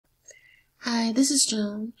Hi, this is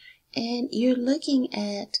Joan, and you're looking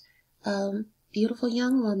at a beautiful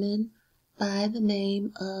young woman by the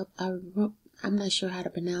name of I'm not sure how to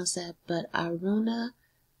pronounce that, but Aruna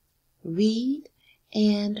Reed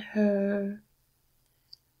and her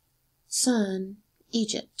son,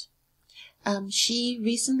 Egypt. She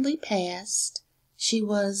recently passed. She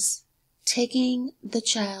was taking the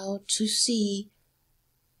child to see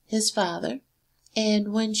his father.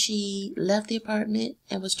 And when she left the apartment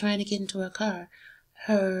and was trying to get into her car,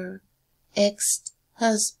 her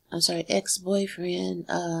ex-boyfriend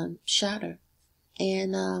shot her.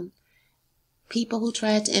 And people who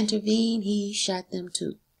tried to intervene, he shot them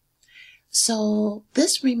too. So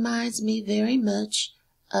this reminds me very much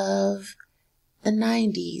of the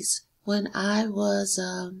 90s when I was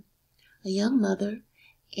a young mother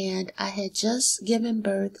and I had just given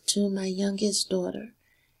birth to my youngest daughter.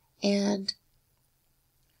 And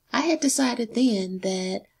I had decided then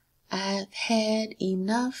that I've had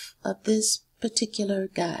enough of this particular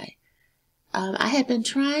guy. I had been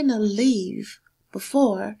trying to leave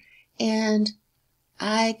before, and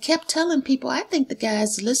I kept telling people, I think the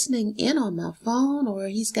guy's listening in on my phone, or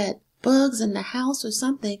he's got bugs in the house or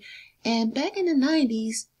something. And back in the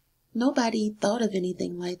 90s, nobody thought of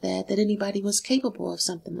anything like that anybody was capable of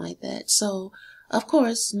something like that. So, of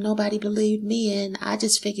course, nobody believed me, and I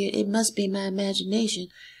just figured it must be my imagination.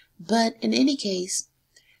 But in any case,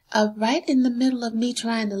 right in the middle of me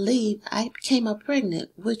trying to leave, I became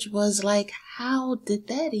pregnant, which was like, how did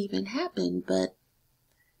that even happen? But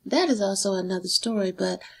that is also another story.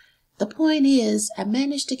 But the point is, I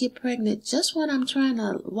managed to get pregnant just when I'm trying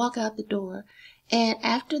to walk out the door. And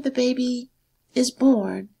after the baby is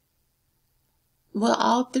born, well,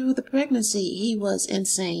 all through the pregnancy, he was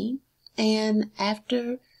insane. And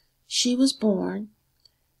after she was born,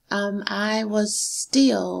 I was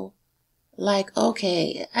still like,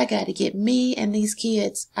 okay, I got to get me and these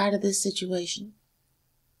kids out of this situation.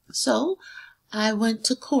 So I went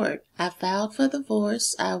to court. I filed for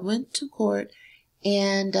divorce. I went to court,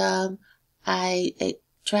 and I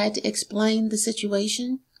tried to explain the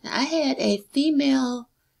situation. I had a female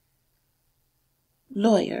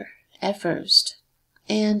lawyer at first.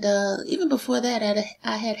 And even before that,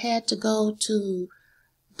 I had to go to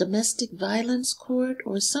domestic violence court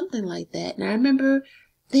or something like that. And I remember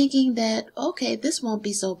thinking that, okay, this won't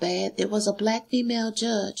be so bad. It was a black female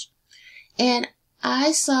judge. And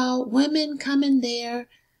I saw women coming there,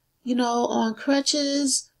 on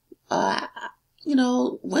crutches,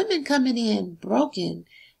 women coming in broken.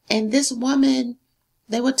 And this woman,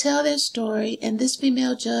 they would tell their story, and this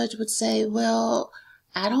female judge would say, well,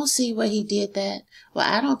 I don't see where he did that. Well,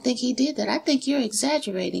 I don't think he did that. I think you're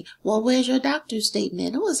exaggerating. Well, where's your doctor's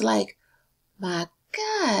statement? It was like, my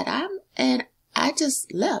God, and I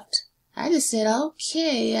just left. I just said,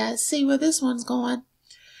 okay, I see where this one's going.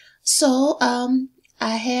 So,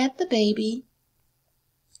 I had the baby,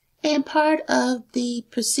 and part of the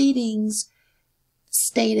proceedings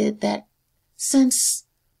stated that since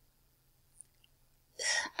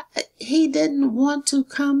he didn't want to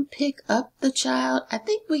come pick up the child, I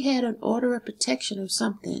think we had an order of protection or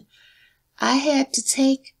something. I had to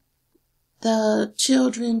take the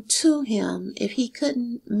children to him if he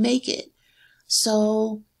couldn't make it.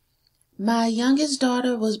 So my youngest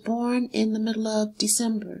daughter was born in the middle of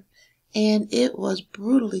December, and it was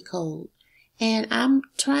brutally cold. And I'm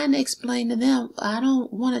trying to explain to them, I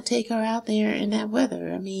don't want to take her out there in that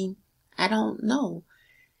weather. I mean, I don't know.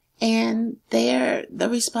 And the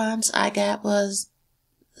response I got was,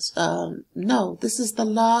 no, this is the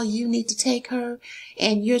law. You need to take her,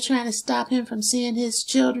 and you're trying to stop him from seeing his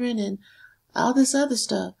children and all this other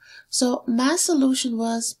stuff. So my solution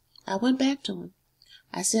was, I went back to him.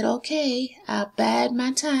 I said, okay, I bide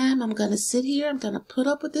my time. I'm going to sit here. I'm going to put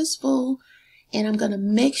up with this fool, and I'm going to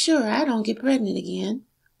make sure I don't get pregnant again,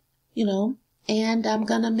 and I'm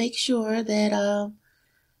going to make sure that,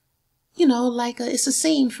 it's a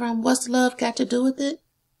scene from What's Love Got to Do with It,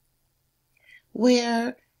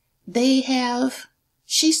 where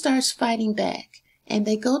she starts fighting back, and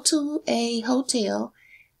they go to a hotel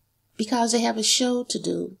because they have a show to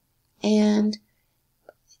do, and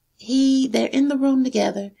they're in the room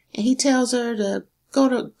together, and he tells her to go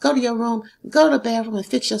to your room, go to the bathroom and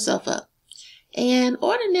fix yourself up. And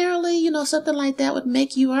ordinarily, something like that would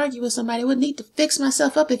make you argue with somebody. I would need to fix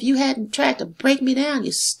myself up if you hadn't tried to break me down,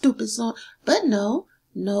 you stupid son. But no,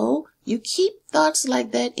 you keep thoughts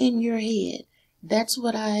like that in your head. That's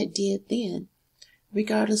what I did then.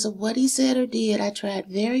 Regardless of what he said or did, I tried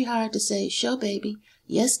very hard to say, sure, baby.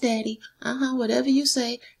 Yes, daddy. Whatever you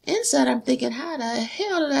say. Inside, I'm thinking, how the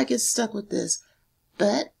hell did I get stuck with this?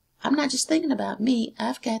 But I'm not just thinking about me.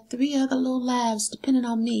 I've got 3 other little lives depending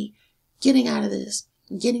on me getting out of this,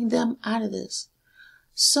 getting them out of this.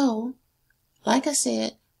 So, like I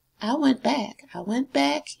said, I went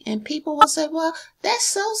back and people will say, well, that's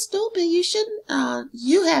so stupid. You shouldn't,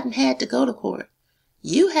 you haven't had to go to court.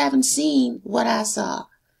 You haven't seen what I saw.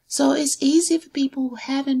 So it's easy for people who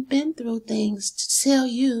haven't been through things to tell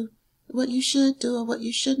you what you should do or what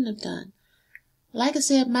you shouldn't have done. Like I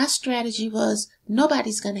said, my strategy was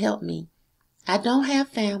nobody's going to help me. I don't have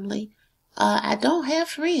family. I don't have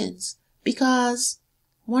friends, because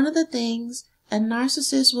one of the things a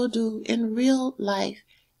narcissist will do in real life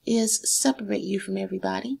is separate you from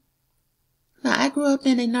everybody. Now, I grew up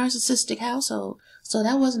in a narcissistic household, so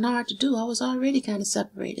that wasn't hard to do. I was already kind of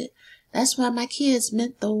separated. That's why my kids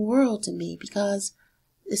meant the world to me, because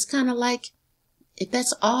it's kind of like if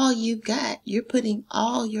that's all you've got, you're putting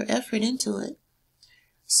all your effort into it.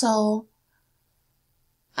 So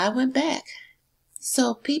I went back.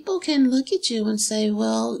 So people can look at you and say,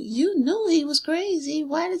 well, you knew he was crazy.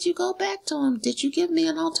 Why did you go back to him? Did you give me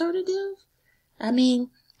an alternative? I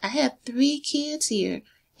mean, I have 3 kids here,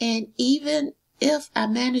 and even if I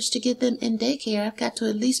manage to get them in daycare, I've got to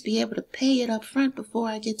at least be able to pay it up front before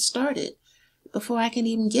I get started, before I can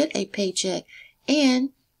even get a paycheck. And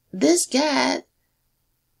this guy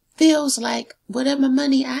feels like whatever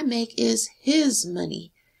money I make is his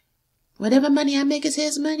money. Whatever money I make is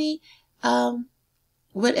his money.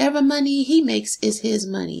 Whatever money he makes is his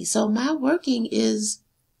money. So my working is,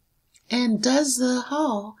 and does the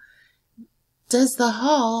hall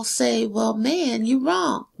say, well, man, you're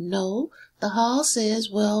wrong? No, the hall says,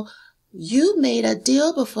 well, you made a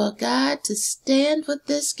deal before God to stand with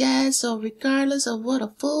this guy, so regardless of what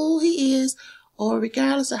a fool he is, or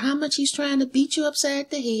regardless of how much he's trying to beat you upside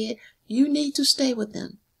the head, you need to stay with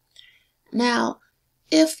him. Now,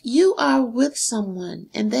 if you are with someone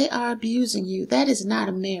and they are abusing you, that is not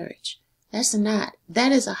a marriage.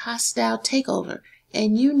 That is a hostile takeover,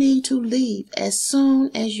 and you need to leave as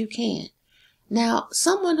soon as you can. Now,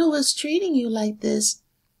 someone who is treating you like this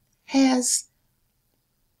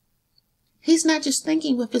he's not just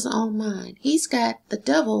thinking with his own mind. He's got the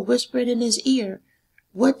devil whispered in his ear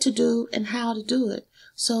what to do and how to do it.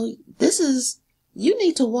 So you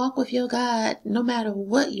need to walk with your God no matter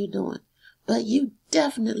what you're doing. But you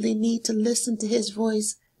definitely need to listen to his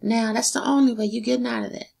voice now. That's the only way you're getting out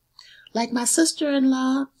of that. Like my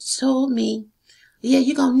sister-in-law told me, yeah,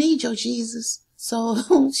 you're going to need your Jesus.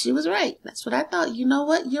 So she was right. That's what I thought. You know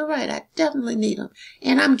what? You're right. I definitely need him.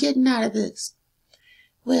 And I'm getting out of this.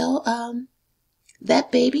 Well,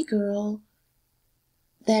 that baby girl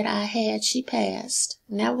that I had, she passed.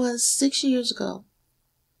 And that was 6 years ago.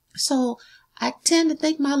 So I tend to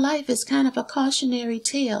think my life is kind of a cautionary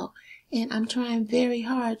tale. And I'm trying very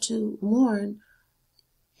hard to warn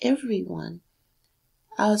everyone,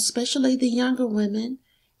 especially the younger women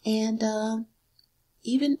and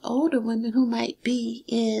even older women who might be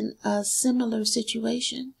in a similar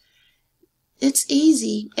situation. It's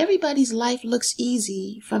easy. Everybody's life looks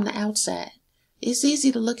easy from the outside. It's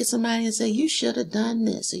easy to look at somebody and say, you should have done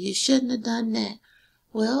this or you shouldn't have done that.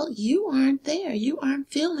 Well, you aren't there. You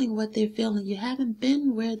aren't feeling what they're feeling. You haven't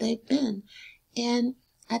been where they've been. And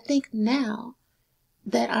I think now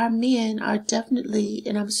that our men are definitely,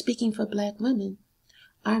 and I'm speaking for black women,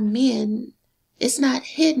 our men, it's not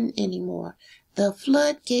hidden anymore. The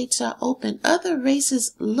floodgates are open. Other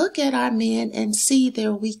races look at our men and see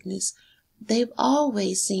their weakness. They've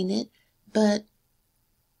always seen it, but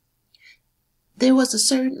there was a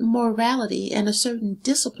certain morality and a certain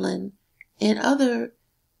discipline in other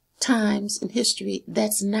times in history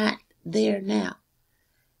that's not there now.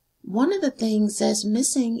 One of the things that's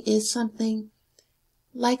missing is something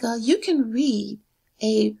like you can read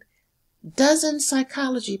a dozen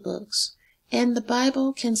psychology books and the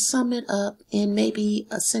Bible can sum it up in maybe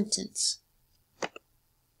a sentence.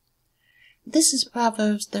 This is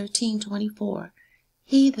Proverbs 13:24.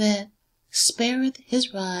 He that spareth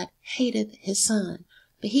his rod hateth his son,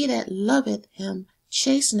 but he that loveth him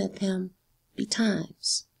chasteneth him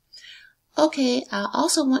betimes. Okay, I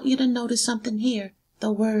also want you to notice something here.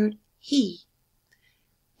 The word he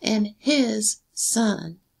and his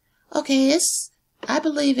son. Okay, I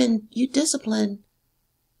believe in you discipline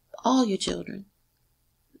all your children,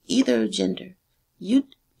 either gender.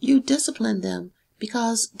 You discipline them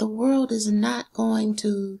because the world is not going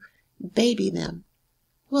to baby them.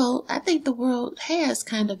 Well, I think the world has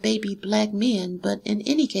kind of babied black men, but in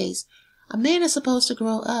any case, a man is supposed to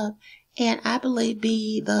grow up and I believe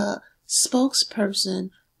be the spokesperson,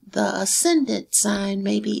 the ascendant sign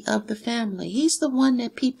maybe of the family. He's the one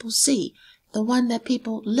that people see. the one that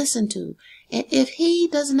people listen to. And if he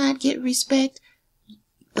does not get respect,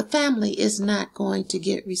 the family is not going to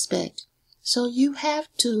get respect. So you have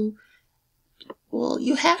to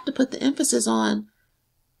put the emphasis on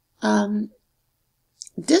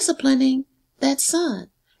disciplining that son.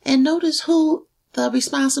 And notice who the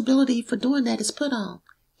responsibility for doing that is put on.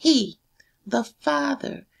 He, the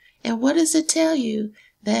father. And what does it tell you?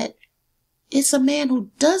 That it's a man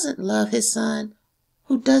who doesn't love his son,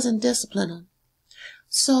 who doesn't discipline him.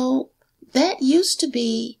 So that used to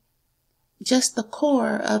be just the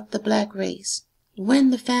core of the black race.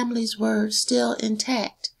 When the families were still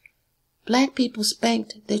intact, black people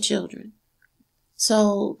spanked their children.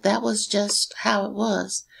 So that was just how it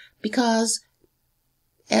was. Because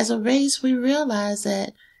as a race, we realize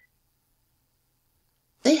that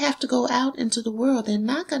they have to go out into the world. They're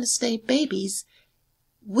not going to stay babies.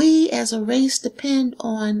 We as a race depend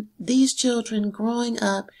on these children growing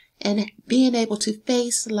up and being able to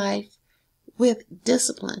face life with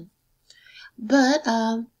discipline. But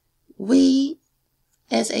we,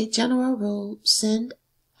 as a general rule, send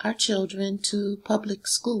our children to public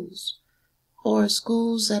schools or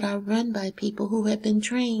schools that are run by people who have been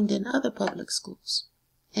trained in other public schools.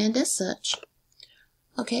 And as such,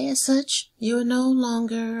 you are no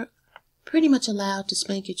longer pretty much allowed to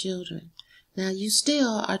spank your children. Now, you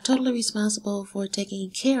still are totally responsible for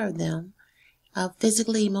taking care of them,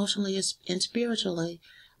 physically, emotionally, and spiritually.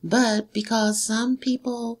 But because some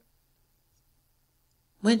people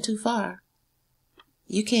went too far,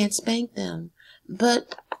 you can't spank them.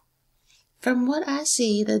 But from what I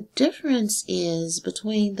see, the difference is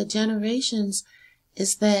between the generations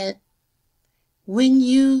is that when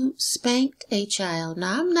you spanked a child,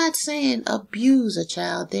 now I'm not saying abuse a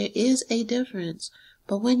child, there is a difference.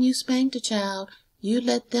 But when you spanked a child, you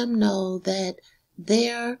let them know that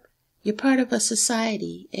you're part of a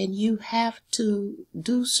society and you have to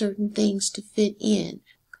do certain things to fit in.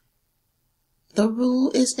 The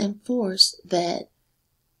rule is enforced that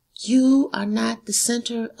you are not the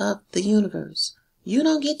center of the universe. You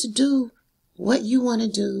don't get to do what you want to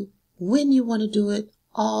do when you want to do it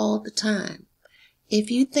all the time. If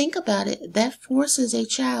you think about it, that forces a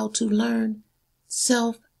child to learn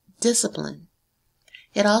self-discipline.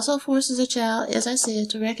 It also forces a child, as I said,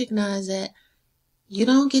 to recognize that you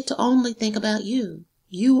don't get to only think about you.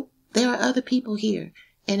 There are other people here.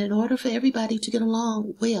 And in order for everybody to get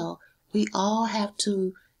along well, we all have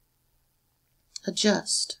to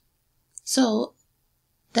adjust. So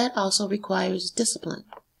that also requires discipline.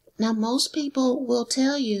 Now, most people will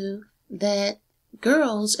tell you that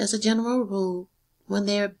girls, as a general rule, when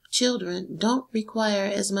they're children, don't require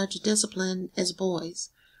as much discipline as boys.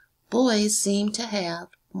 Boys seem to have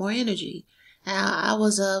more energy. Now,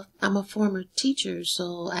 I'm a former teacher,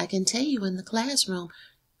 so I can tell you in the classroom,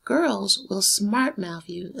 girls will smart mouth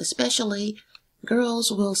you, especially girls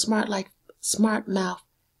will smart mouth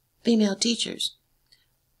female teachers.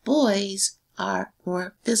 Boys are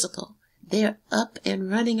more physical. They're up and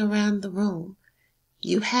running around the room.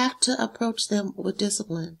 You have to approach them with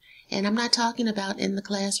discipline. And I'm not talking about in the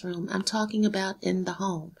classroom. I'm talking about in the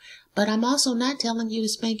home. But I'm also not telling you to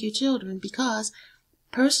spank your children because,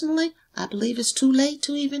 personally, I believe it's too late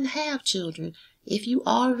to even have children. If you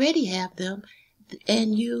already have them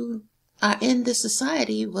and you are in this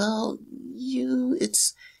society, well,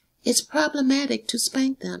 it's problematic to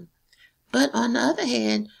spank them. But on the other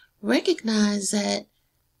hand, recognize that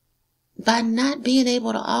by not being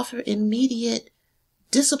able to offer immediate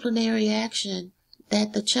disciplinary action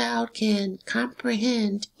that the child can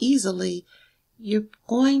comprehend easily, you're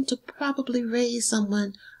going to probably raise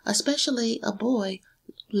someone, especially a boy,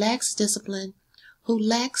 who lacks discipline, who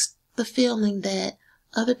lacks the feeling that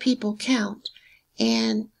other people count,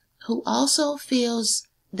 and who also feels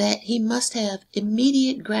that he must have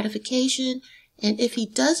immediate gratification, and if he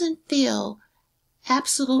doesn't feel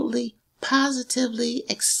absolutely, positively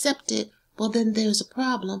accepted, well, then there's a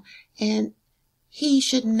problem, and he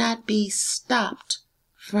should not be stopped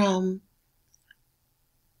from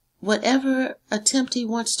whatever attempt he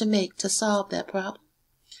wants to make to solve that problem.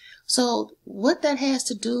 So what that has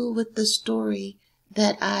to do with the story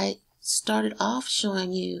that I started off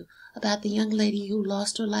showing you about the young lady who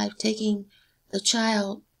lost her life taking the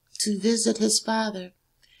child to visit his father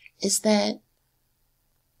is that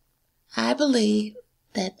I believe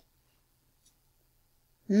that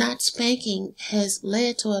not spanking has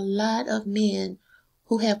led to a lot of men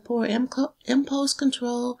who have poor impulse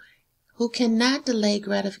control, who cannot delay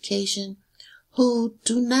gratification, who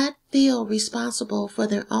do not feel responsible for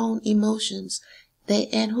their own emotions,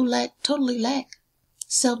 and who totally lack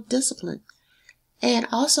self-discipline. And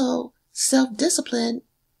also, self-discipline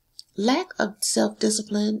lack of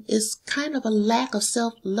self-discipline is kind of a lack of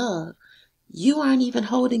self-love. You aren't even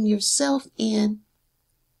holding yourself in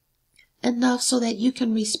enough so that you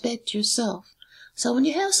can respect yourself. So when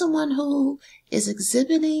you have someone who is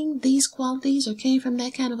exhibiting these qualities or came from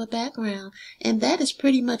that kind of a background, and that is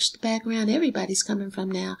pretty much the background everybody's coming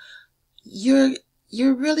from now, you're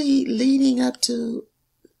really leading up to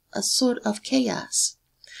a sort of chaos.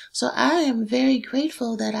 So I am very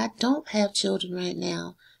grateful that I don't have children right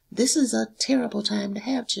now. This is a terrible time to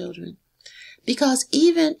have children. Because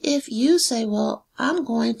even if you say, well, I'm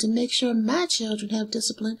going to make sure my children have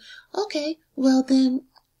discipline, okay, well then,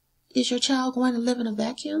 is your child going to live in a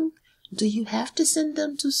vacuum? Do you have to send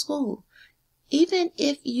them to school? Even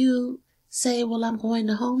if you say, well, I'm going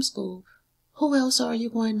to homeschool, who else are you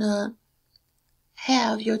going to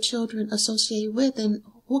have your children associate with, and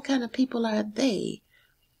what kind of people are they?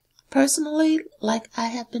 Personally, like I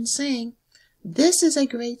have been saying, this is a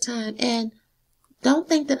great time, and don't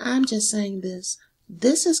think that I'm just saying this.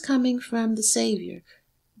 This is coming from the Savior.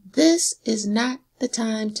 This is not the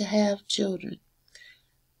time to have children.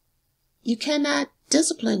 You cannot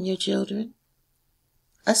discipline your children,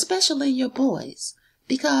 especially your boys,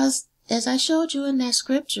 because as I showed you in that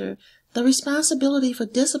scripture, the responsibility for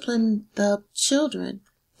disciplining the children,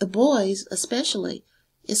 the boys especially,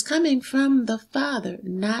 is coming from the father,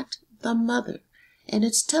 not the mother. And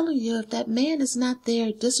it's telling you if that man is not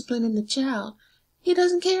there disciplining the child, he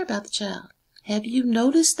doesn't care about the child. Have you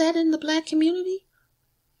noticed that in the black community?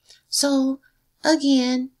 So,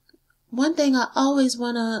 again, one thing I always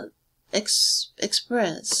want to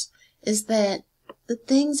express is that the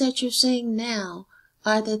things that you're seeing now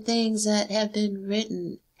are the things that have been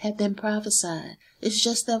written, have been prophesied. It's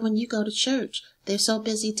just that when you go to church, they're so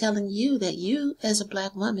busy telling you that you, as a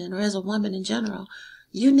black woman, or as a woman in general,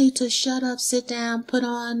 you need to shut up, sit down, put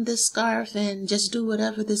on this scarf, and just do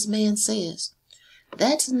whatever this man says.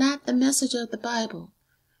 That's not the message of the Bible.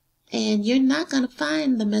 And you're not going to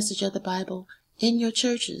find the message of the Bible in your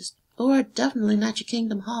churches, or definitely not your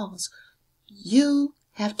kingdom halls. You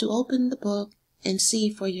have to open the book and see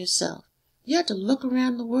for yourself. You have to look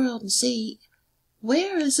around the world and see,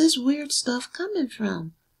 where is this weird stuff coming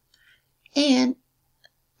from? And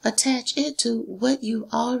attach it to what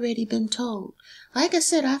you've already been told. Like I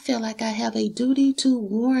said, I feel like I have a duty to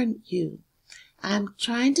warn you. I'm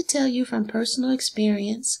trying to tell you from personal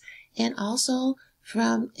experience and also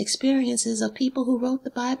from experiences of people who wrote the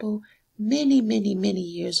Bible many, many, many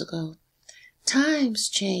years ago. Times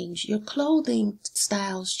change, your clothing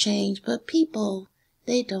styles change, but people,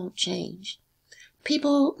 they don't change.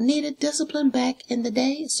 People needed discipline back in the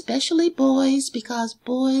day, especially boys, because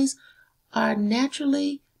boys are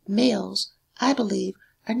naturally, males, I believe,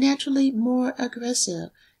 are naturally more aggressive.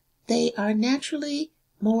 They are naturally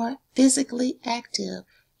more physically active.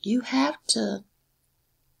 You have to,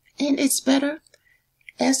 and it's better,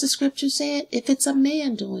 as the scripture said, if it's a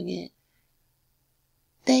man doing it.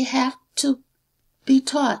 They have to be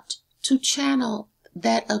taught to channel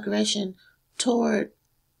that aggression toward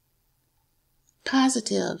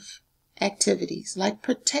positive activities, like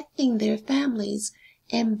protecting their families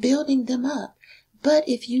and building them up. But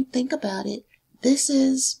if you think about it,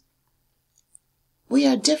 we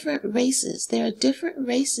are different races. There are different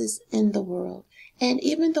races in the world. And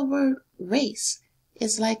even the word race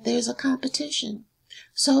is like there's a competition.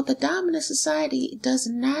 So the dominant society does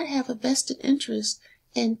not have a vested interest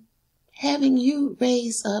in having you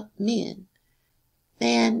raise up men.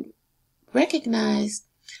 And recognize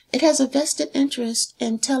it has a vested interest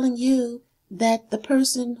in telling you that the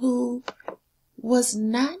person who was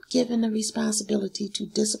not given the responsibility to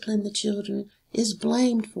discipline the children is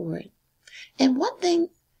blamed for it. And one thing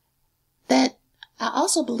that I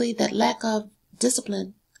also believe that lack of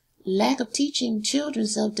discipline, lack of teaching children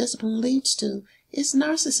self-discipline leads to is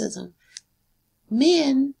narcissism.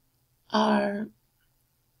 Men are,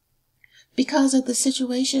 because of the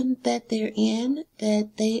situation that they're in,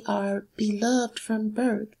 that they are beloved from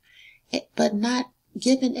birth, but not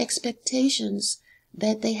given expectations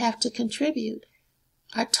that they have to contribute,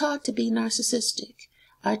 are taught to be narcissistic,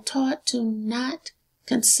 are taught to not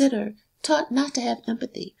consider, taught not to have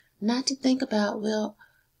empathy, not to think about, well,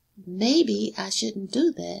 maybe I shouldn't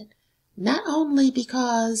do that, not only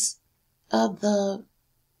because of the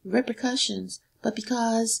repercussions, but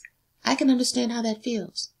because I can understand how that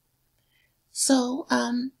feels. So,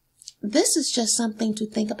 this is just something to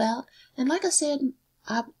think about. And like I said,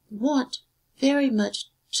 I want very much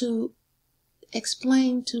to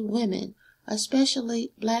explain to women,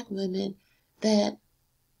 especially black women, that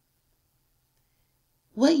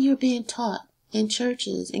what you're being taught in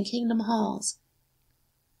churches and kingdom halls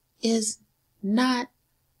is not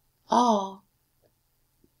all,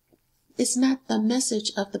 it's not the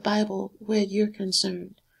message of the Bible where you're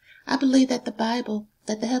concerned. I believe that that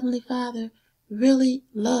the Heavenly Father really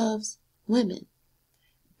loves women.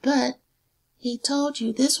 But He told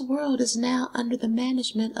you this world is now under the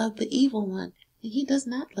management of the evil one, and he does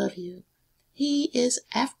not love you. He is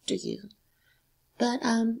after you. But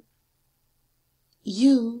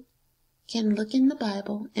you can look in the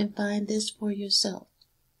Bible and find this for yourself.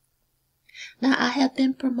 Now, I have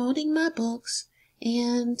been promoting my books,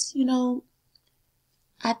 and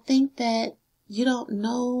I think that you don't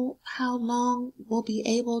know how long we'll be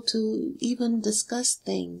able to even discuss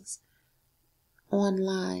things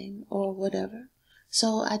online or whatever.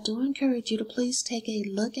 So I do encourage you to please take a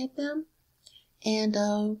look at them and,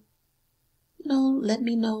 let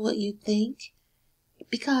me know what you think,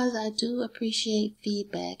 because I do appreciate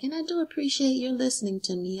feedback and I do appreciate your listening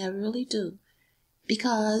to me. I really do,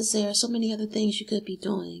 because there are so many other things you could be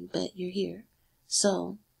doing, but you're here.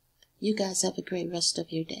 So you guys have a great rest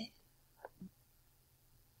of your day.